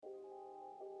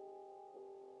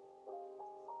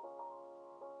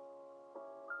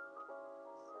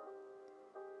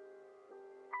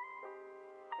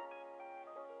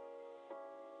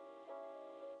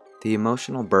The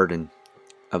emotional burden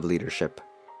of leadership.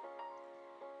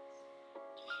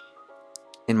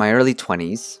 In my early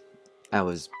 20s, I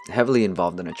was heavily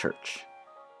involved in a church.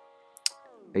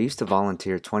 I used to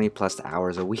volunteer 20 plus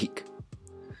hours a week.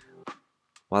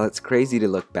 While it's crazy to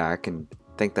look back and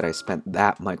think that I spent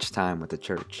that much time with the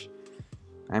church,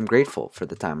 I'm grateful for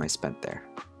the time I spent there.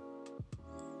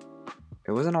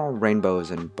 It wasn't all rainbows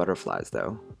and butterflies,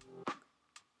 though.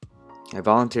 I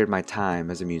volunteered my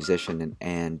time as a musician,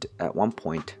 and at one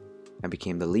point, I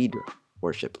became the lead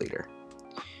worship leader.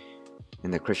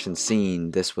 In the Christian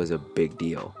scene, this was a big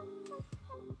deal.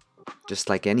 Just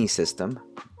like any system,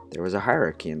 there was a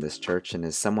hierarchy in this church, and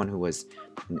as someone who was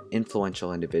an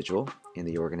influential individual in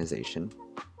the organization,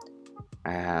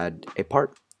 I had a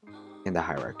part in the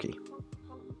hierarchy.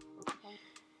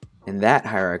 In that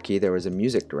hierarchy, there was a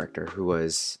music director who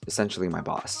was essentially my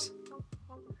boss.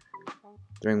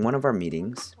 During one of our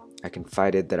meetings, I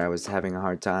confided that I was having a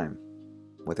hard time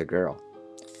with a girl.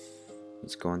 I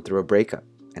was going through a breakup,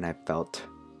 and I felt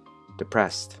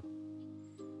depressed.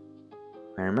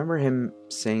 I remember him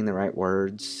saying the right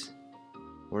words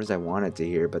I wanted to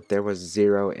hear, but there was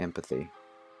zero empathy.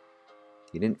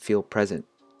 He didn't feel present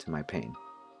to my pain.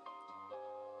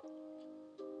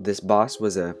 This boss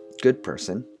was a good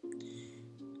person,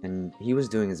 and he was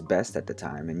doing his best at the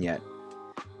time, and yet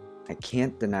I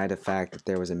can't deny the fact that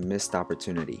there was a missed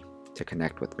opportunity to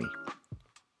connect with me.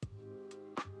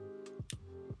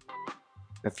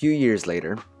 A few years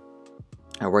later,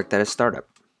 I worked at a startup.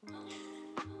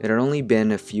 It had only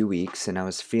been a few weeks, and I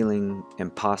was feeling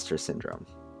imposter syndrome.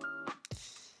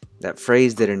 That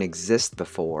phrase didn't exist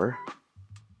before,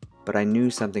 but I knew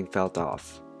something felt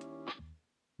off.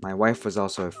 My wife was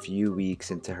also a few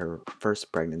weeks into her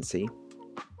first pregnancy,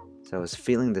 so I was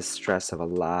feeling the stress of a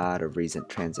lot of recent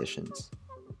transitions.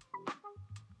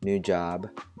 New job,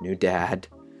 new dad,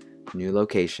 new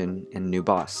location, and new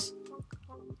boss.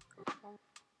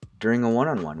 During a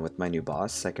one-on-one with my new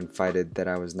boss, I confided that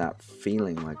I was not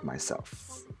feeling like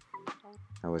myself.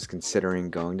 I was considering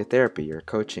going to therapy or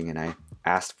coaching, and I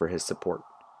asked for his support.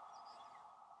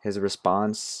 His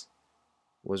response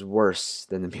was worse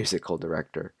than the musical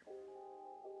director.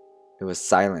 It was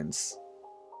silence.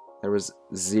 There was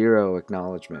zero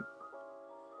acknowledgement.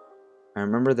 I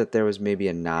remember that there was maybe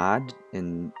a nod,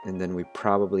 and then we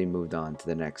probably moved on to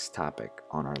the next topic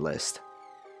on our list.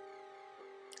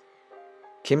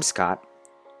 Kim Scott,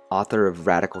 author of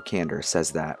Radical Candor,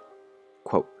 says that,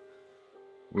 quote,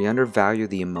 "We undervalue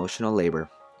the emotional labor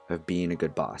of being a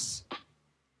good boss.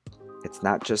 It's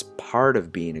not just part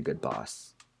of being a good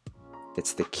boss.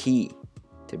 It's the key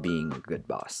to being a good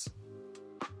boss."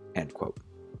 End quote.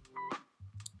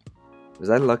 Was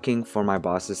I looking for my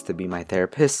bosses to be my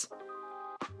therapists?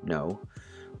 No.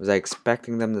 Was I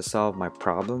expecting them to solve my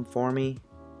problem for me?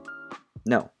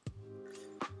 No.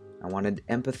 I wanted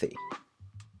empathy.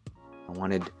 I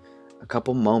wanted a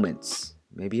couple moments,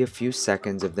 maybe a few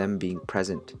seconds of them being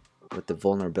present with the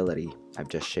vulnerability I've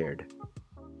just shared.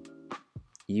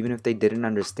 Even if they didn't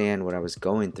understand what I was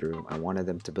going through, I wanted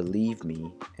them to believe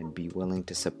me and be willing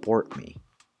to support me.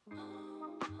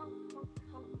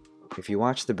 If you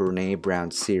watch the Brené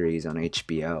Brown series on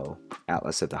HBO,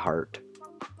 Atlas of the Heart,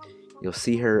 you'll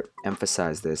see her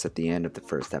emphasize this at the end of the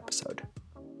first episode.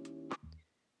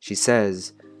 She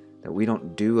says that we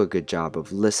don't do a good job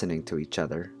of listening to each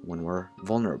other when we're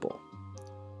vulnerable,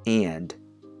 and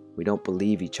we don't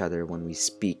believe each other when we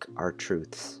speak our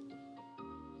truths.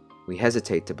 We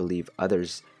hesitate to believe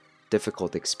others'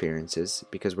 difficult experiences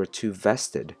because we're too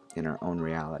vested in our own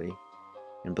reality,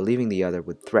 and believing the other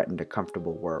would threaten the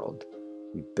comfortable world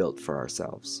we built for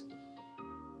ourselves.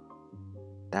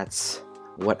 That's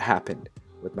what happened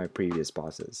with my previous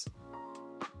bosses.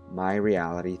 My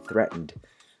reality threatened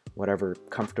whatever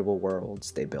comfortable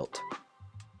worlds they built.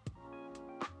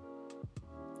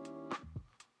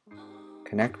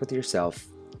 Connect with yourself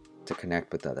to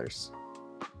connect with others.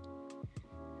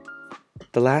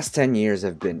 The last 10 years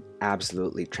have been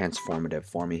absolutely transformative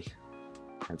for me.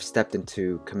 I've stepped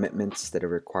into commitments that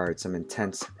have required some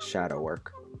intense shadow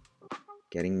work.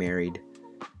 Getting married,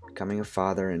 becoming a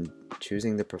father, and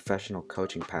choosing the professional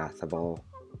coaching path have all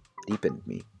deepened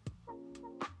me.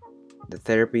 The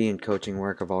therapy and coaching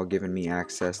work have all given me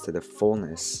access to the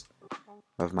fullness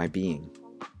of my being.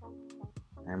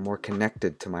 I am more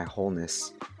connected to my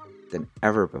wholeness than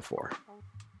ever before.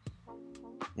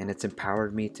 And it's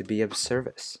empowered me to be of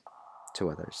service to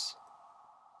others.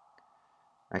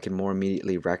 I can more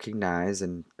immediately recognize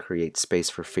and create space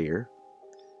for fear,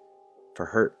 for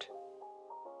hurt,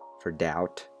 for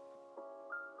doubt,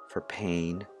 for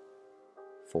pain,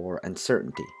 for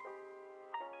uncertainty.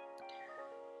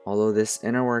 Although this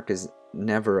inner work is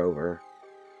never over.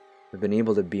 I've been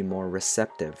able to be more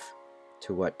receptive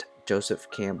to what Joseph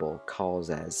Campbell calls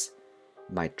as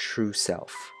my true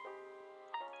self,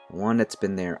 one that's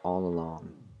been there all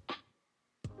along.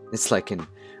 It's like in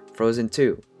Frozen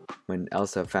 2, when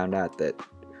Elsa found out that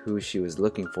who she was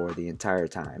looking for the entire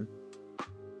time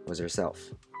was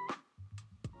herself.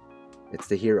 It's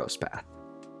the hero's path.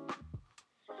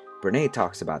 Brene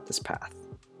talks about this path.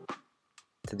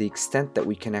 To the extent that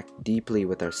we connect deeply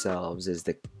with ourselves is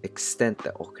the extent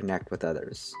that we'll connect with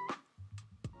others.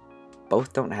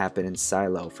 Both don't happen in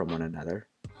silo from one another.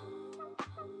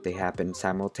 They happen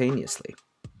simultaneously,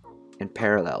 in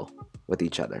parallel with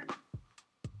each other.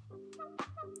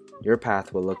 Your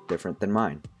path will look different than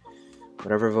mine.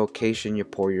 Whatever vocation you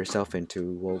pour yourself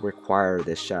into will require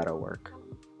this shadow work.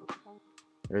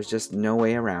 There's just no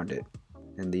way around it,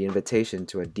 and the invitation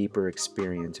to a deeper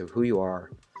experience of who you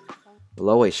are will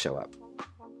always show up.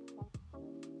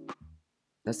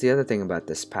 That's the other thing about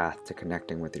this path to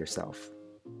connecting with yourself.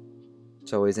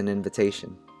 It's always an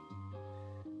invitation.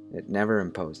 It never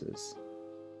imposes.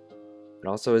 It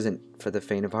also isn't for the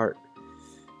faint of heart.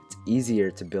 It's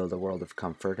easier to build a world of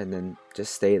comfort and then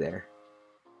just stay there.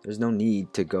 There's no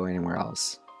need to go anywhere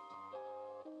else.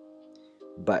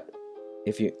 But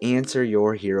if you answer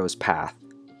your hero's path,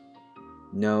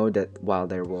 know that while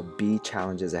there will be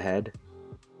challenges ahead,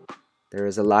 there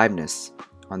is aliveness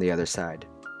on the other side.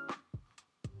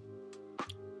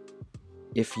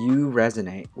 If you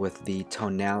resonate with the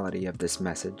tonality of this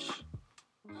message,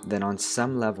 then on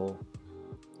some level,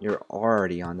 you're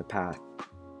already on the path.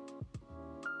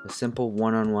 A simple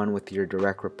one-on-one with your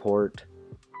direct report,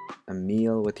 a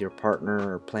meal with your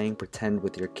partner, or playing pretend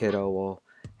with your kiddo will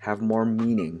have more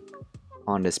meaning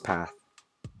on this path.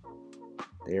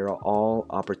 They are all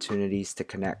opportunities to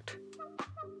connect,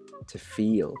 to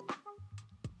feel,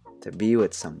 to be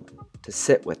with someone, to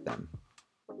sit with them,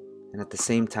 and at the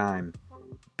same time,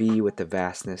 be with the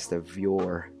vastness of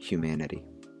your humanity.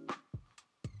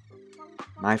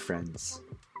 My friends,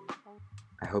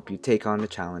 I hope you take on the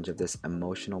challenge of this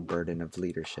emotional burden of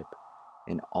leadership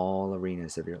in all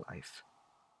arenas of your life.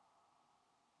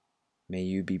 May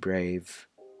you be brave.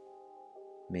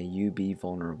 May you be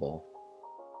vulnerable.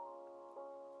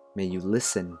 May you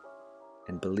listen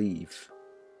and believe.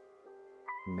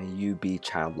 May you be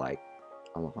childlike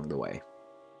along the way.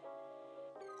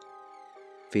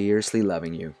 Fiercely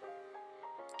loving you,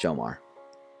 Jomar.